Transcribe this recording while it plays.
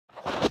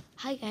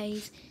Hi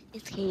guys,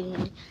 it's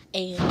Kaden,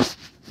 and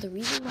the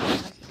reason why I'm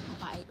talking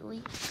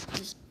quietly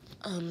is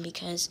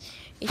because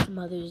it's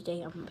Mother's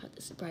Day. I'm about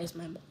to surprise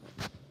my mom.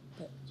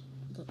 But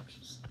look,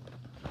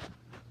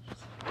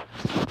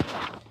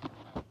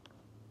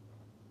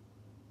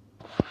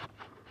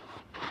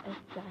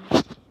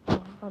 guys,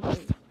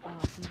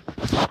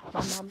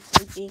 my mom's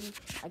sleeping.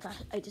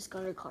 I just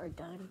got her card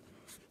done.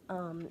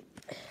 Um,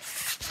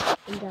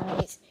 and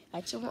guys,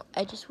 I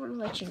just want to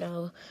let you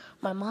know,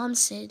 my mom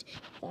said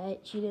that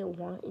she didn't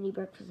want any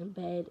breakfast in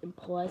bed, and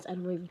plus, I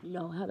don't even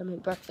know how to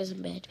make breakfast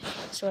in bed,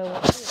 so I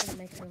wasn't gonna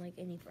make her like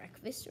any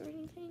breakfast or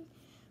anything.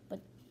 But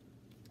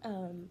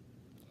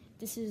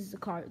this is the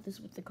card. This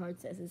is what the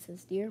card says. It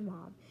says, "Dear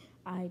Mom,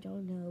 I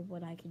don't know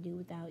what I can do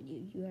without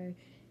you. You are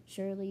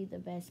surely the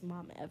best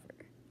mom ever,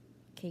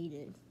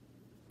 Kaden."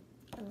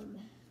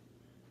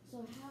 So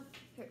I have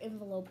her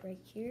envelope right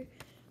here.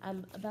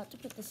 I'm about to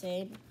put the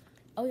same.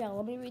 Oh yeah,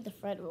 let me read the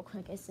front real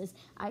quick. It says,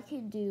 "I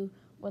can do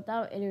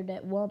without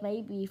internet, well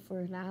maybe for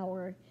an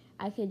hour.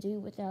 I could do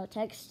without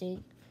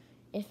texting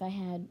if I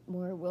had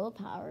more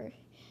willpower.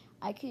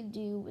 I could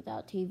do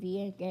without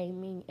TV and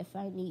gaming if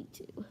I need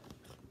to."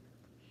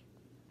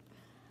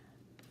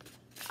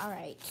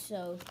 Alright,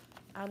 so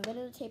I'm going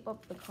to tape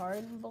up the card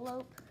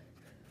envelope.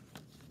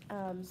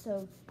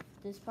 So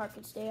this part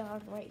can stay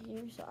on right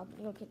here. So I'm going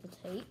to go get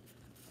the tape.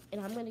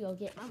 And I'm going to go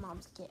get my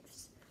mom's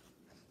gifts.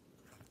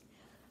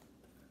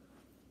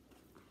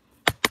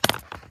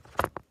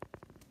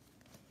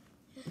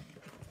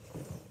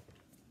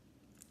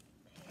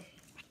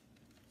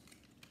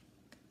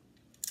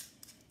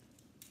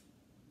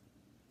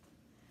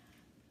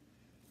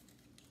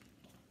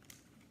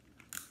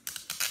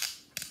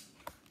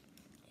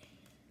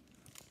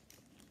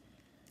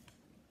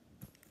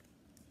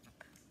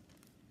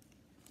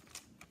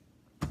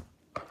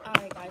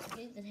 Alright guys,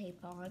 get the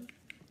tape on.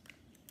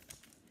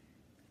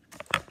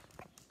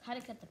 How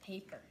to cut the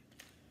paper.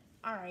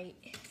 Alright.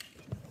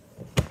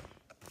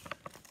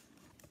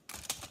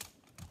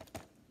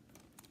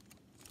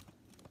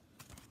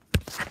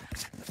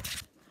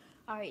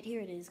 Alright,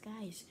 here it is,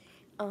 guys.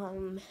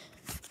 I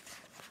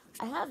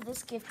have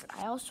this gift.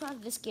 I also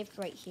have this gift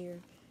right here.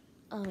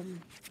 My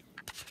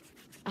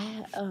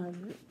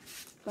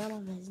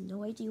mom has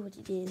no idea what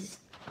it is.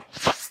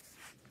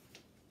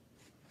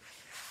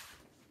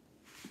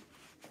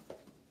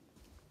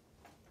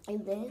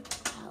 And then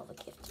I have a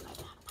gift in my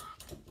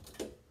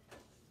backpack.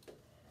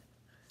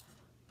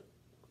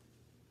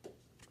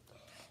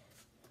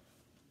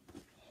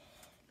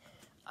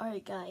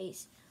 Alright,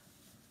 guys.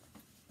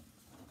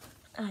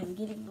 I'm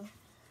getting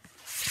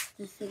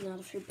the thing out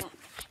of her backpack.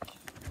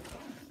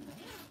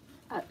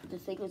 The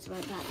thing is my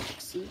backpack.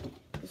 See?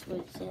 That's what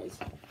it says.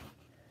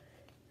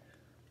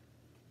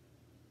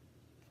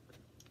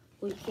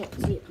 Well, you can't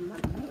see it from my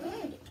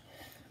backpack.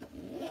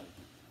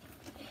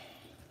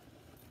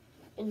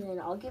 And then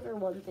I'll give her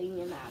one thing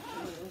in the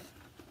afternoon.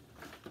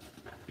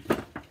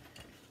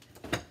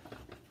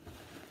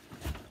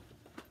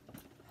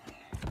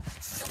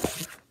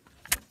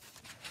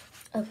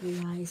 Okay,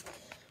 guys.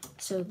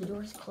 So the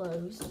door's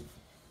closed.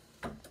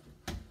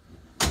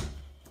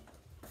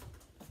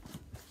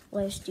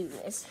 Let's do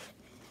this.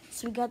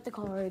 So we got the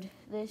card,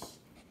 this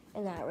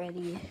and that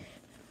ready.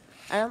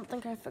 I don't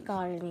think I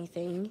forgot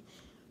anything.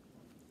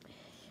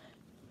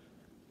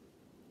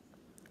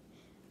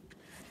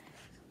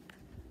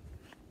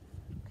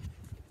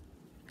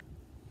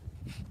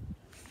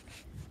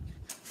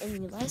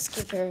 And let's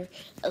give her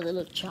a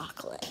little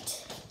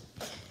chocolate.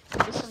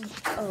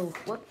 Oh,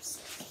 whoops.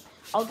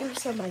 I'll give her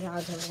some of my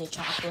Valentine's Day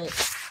chocolate.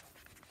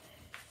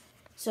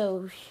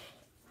 So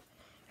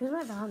here's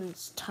my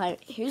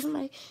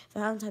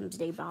Valentine's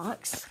Day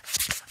box.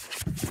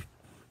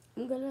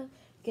 I'm gonna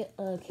get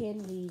a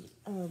candy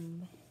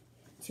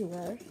to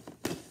her.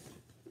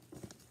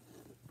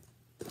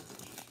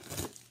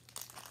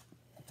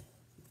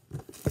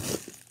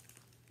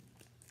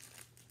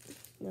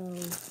 No,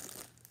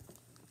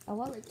 I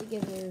wanted to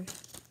give her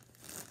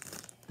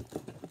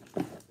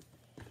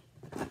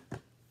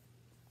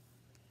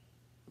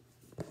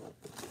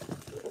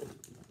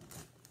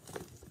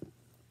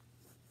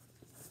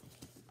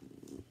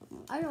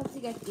I don't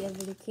think I can give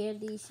her the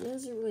candy. She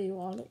doesn't really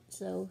want it,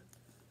 so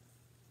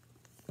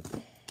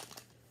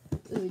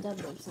ooh, that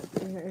looks like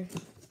for her.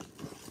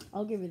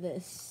 I'll give her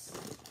this.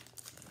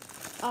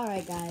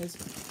 Alright guys,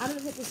 I'm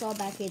gonna put this all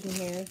back into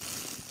here.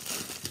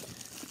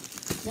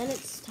 Then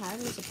it's time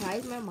to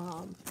surprise my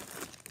mom.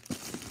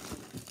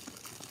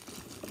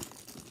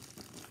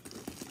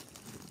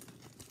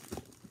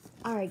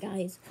 Alright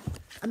guys,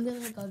 I'm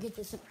gonna go get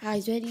the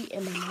surprise ready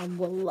and my mom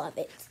will love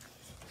it.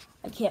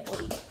 I can't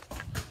wait.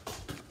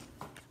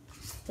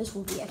 This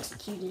will be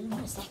executed in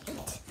a second.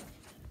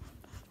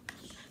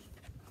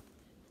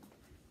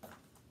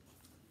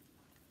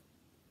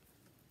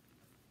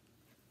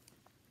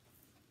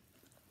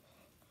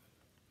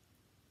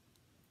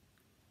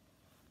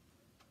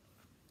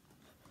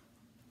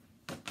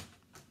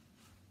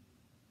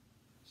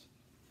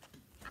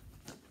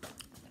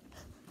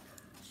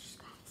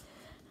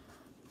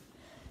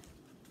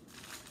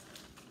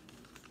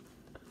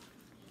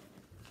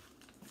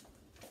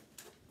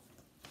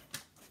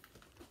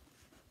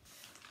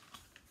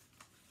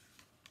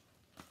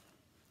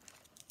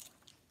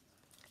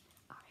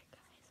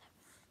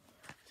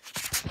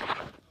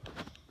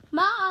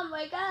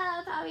 wake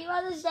up. Happy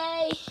Mother's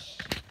Day.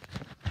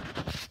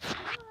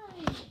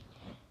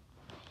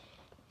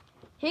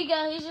 Here you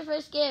go. Here's your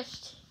first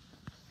gift.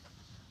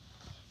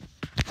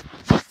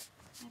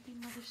 Happy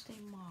Mother's Day,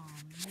 Mom.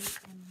 Me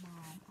and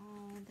Mom.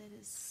 Oh, that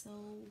is so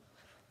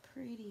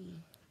pretty.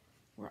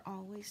 We're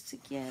always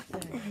together.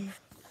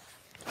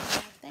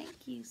 Oh,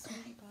 thank you,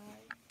 sweetie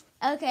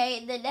pie.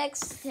 Okay, the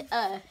next,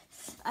 I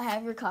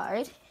have your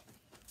card.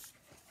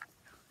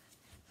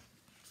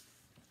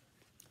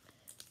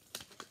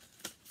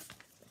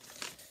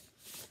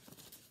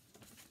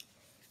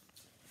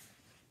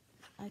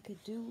 I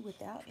could do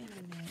without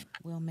internet.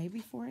 Well,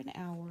 maybe for an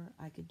hour.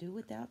 I could do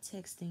without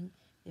texting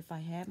if I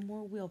had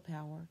more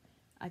willpower.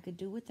 I could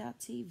do without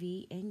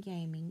TV and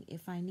gaming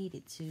if I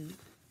needed to.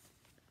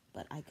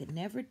 But I could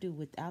never do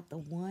without the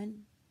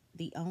one,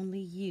 the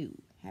only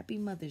you. Happy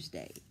Mother's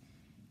Day.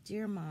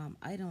 Dear Mom,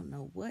 I don't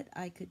know what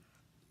I could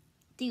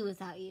Do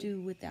without you.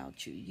 do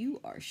without you. You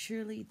are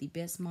surely the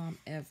best mom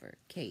ever,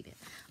 Kaden.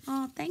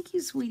 Oh, thank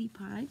you, sweetie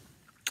pie.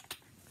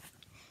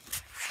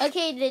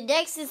 Okay, the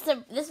next is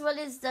this one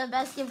is the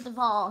best gift of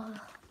all.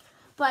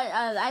 But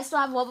I still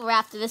have one more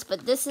after this.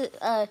 But this is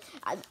I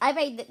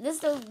made this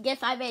is the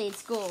gift I made in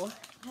school.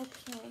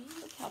 Okay,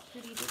 look how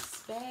pretty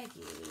this bag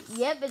is.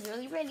 Yep, it's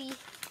really pretty.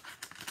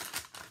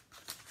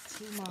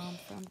 To Mom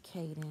from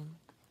Kaden.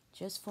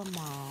 Just for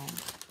Mom.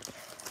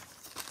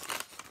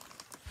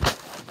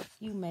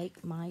 You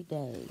make my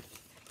day.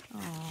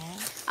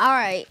 Aww. All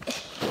right,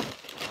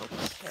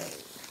 Okay.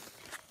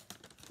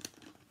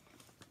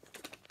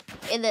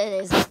 and then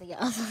there's something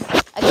else.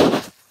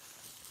 Okay.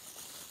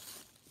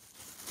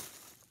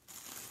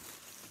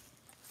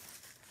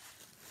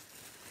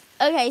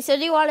 Okay, so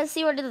do you want to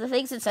see one of the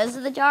things it says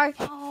in the jar?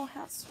 Oh,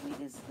 how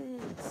sweet is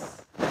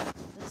this?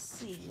 Let's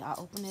see.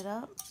 I'll open it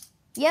up.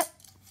 Yep,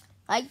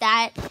 like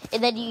that,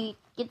 and then you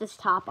get this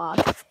top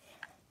off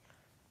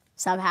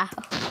somehow.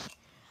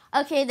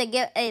 Okay, and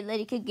then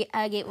you could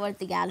get one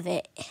thing out of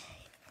it.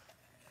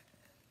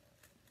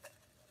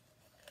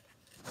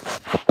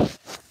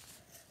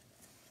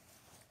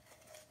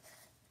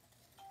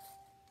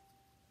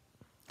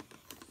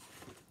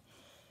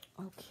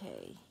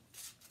 Okay.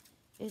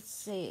 It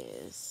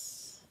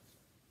says,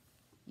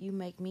 you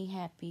make me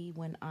happy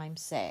when I'm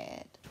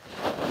sad.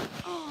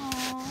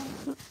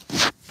 Aww.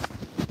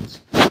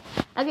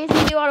 Okay, so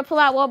do you want to pull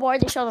out one more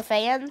to show the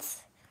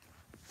fans?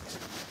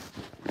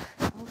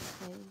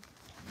 Okay.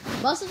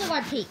 Most of them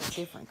are pink.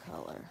 Different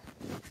color.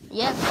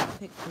 Yep.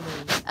 Pick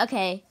blue.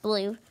 Okay,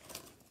 blue.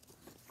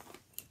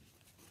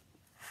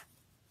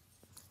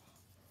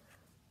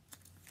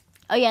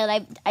 Oh yeah,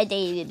 and I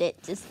dated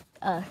it. Just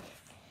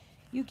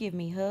You give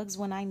me hugs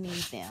when I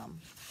need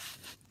them.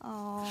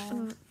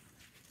 Oh.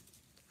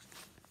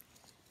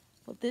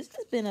 Well, this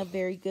has been a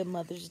very good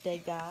Mother's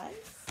Day, guys.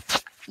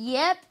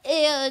 Yep.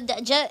 And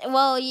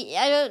well,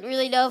 I don't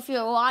really know if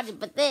you're watching,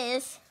 but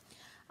this.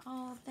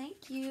 Oh,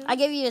 thank you. I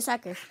give you a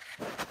sucker.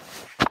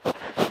 And a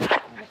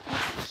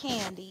piece of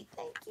candy.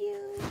 Thank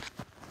you.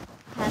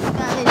 Happy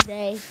Mother's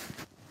Day.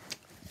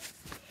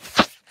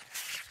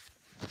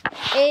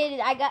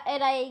 And I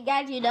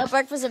got you no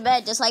breakfast in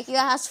bed, just like you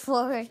asked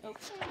for. Okay.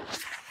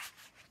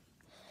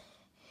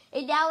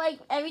 And now, like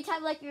every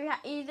time, like you're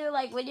either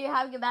like when you're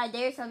having a bad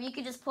day or something, you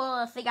can just pull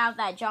a thing out of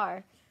that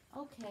jar.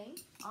 Okay.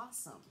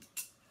 Awesome.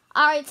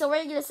 All right, so where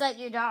are you gonna set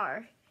your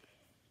jar?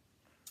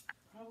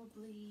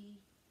 Probably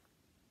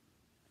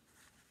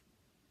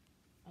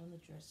on the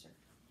dresser.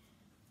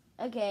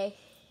 Okay.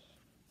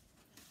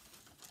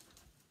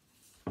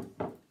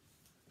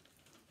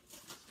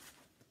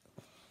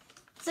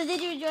 So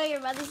did you enjoy your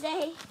Mother's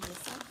Day?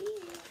 Yes, I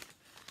did.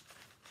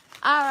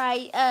 All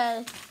right,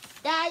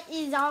 that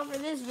is all for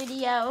this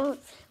video.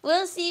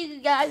 We'll see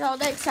you guys all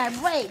next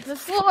time. Wait,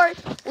 before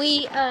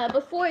we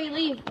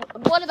leave,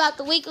 what about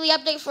the weekly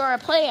update for our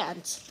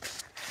plans?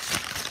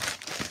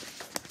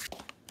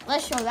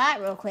 Let's show that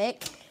real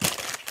quick.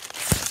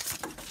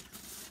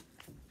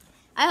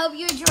 I hope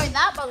you enjoyed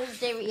that Mother's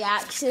Day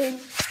reaction.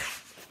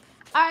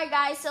 All right,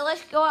 guys, so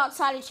let's go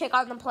outside and check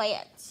on the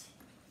plants.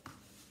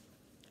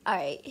 All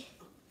right.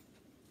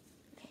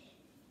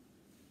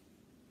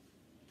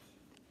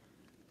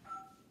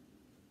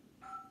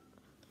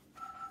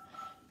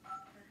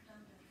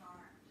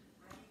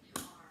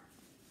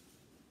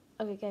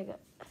 Okay, go.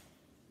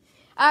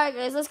 All right,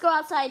 guys, let's go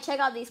outside and check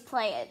out these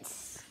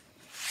plants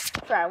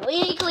for our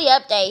weekly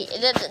update.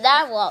 And then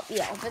that will,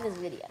 for this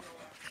video.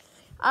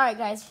 All right,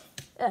 guys.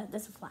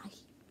 There's a fly.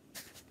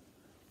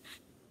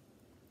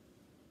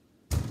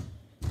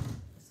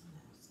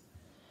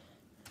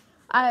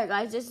 All right,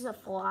 guys, this is a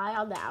fly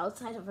on the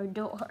outside of our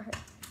door.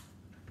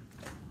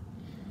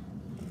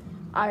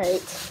 All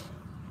right.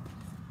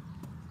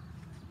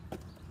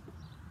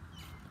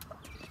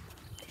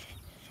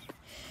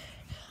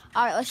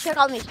 All right, let's check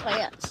on these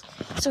plants.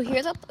 So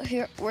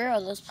where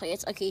are those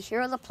plants? Okay, here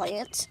are the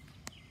plants.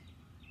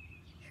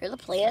 Here are the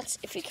plants.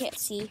 If you can't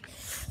see,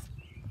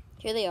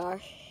 here they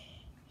are.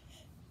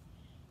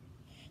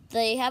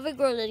 They haven't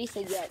grown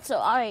anything yet. So,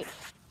 all right.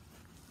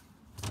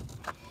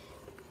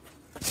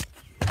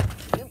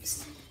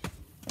 Oops.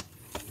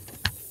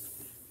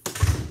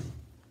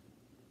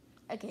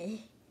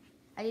 Okay.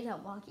 I need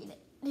help walking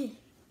it.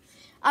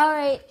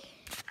 Alright.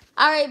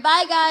 Alright,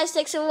 bye guys.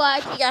 Thanks for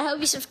watching. I hope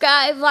you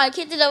subscribe, like,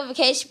 hit the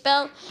notification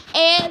bell,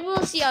 and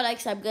we'll see y'all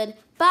next time. Good.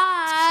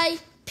 Bye.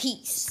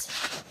 Peace.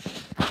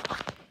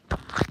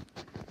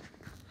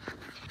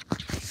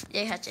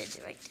 You have to do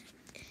it right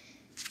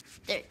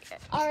there. You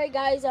go. Alright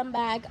guys, I'm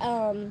back.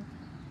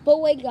 But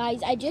wait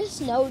guys, I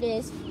just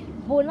noticed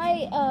when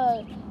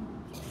I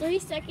 3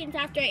 seconds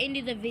after I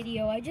ended the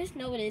video, I just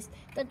noticed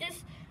that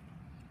this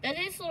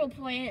little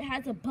plant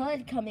has a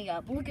bud coming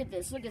up. Look at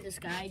this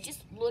guys.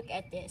 Just look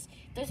at this.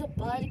 There's a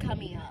bud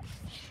coming up.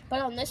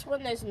 But on this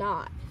one there's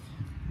not.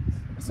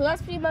 So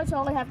that's pretty much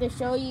all I have to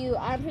show you.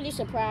 I'm pretty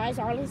surprised,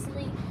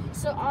 honestly.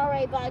 So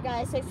alright, bye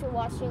guys. Thanks for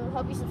watching.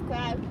 Hope you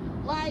subscribe,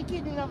 like,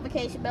 hit the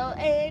notification bell,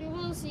 and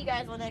we'll see you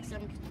guys on next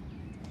time.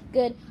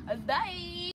 Good. Bye.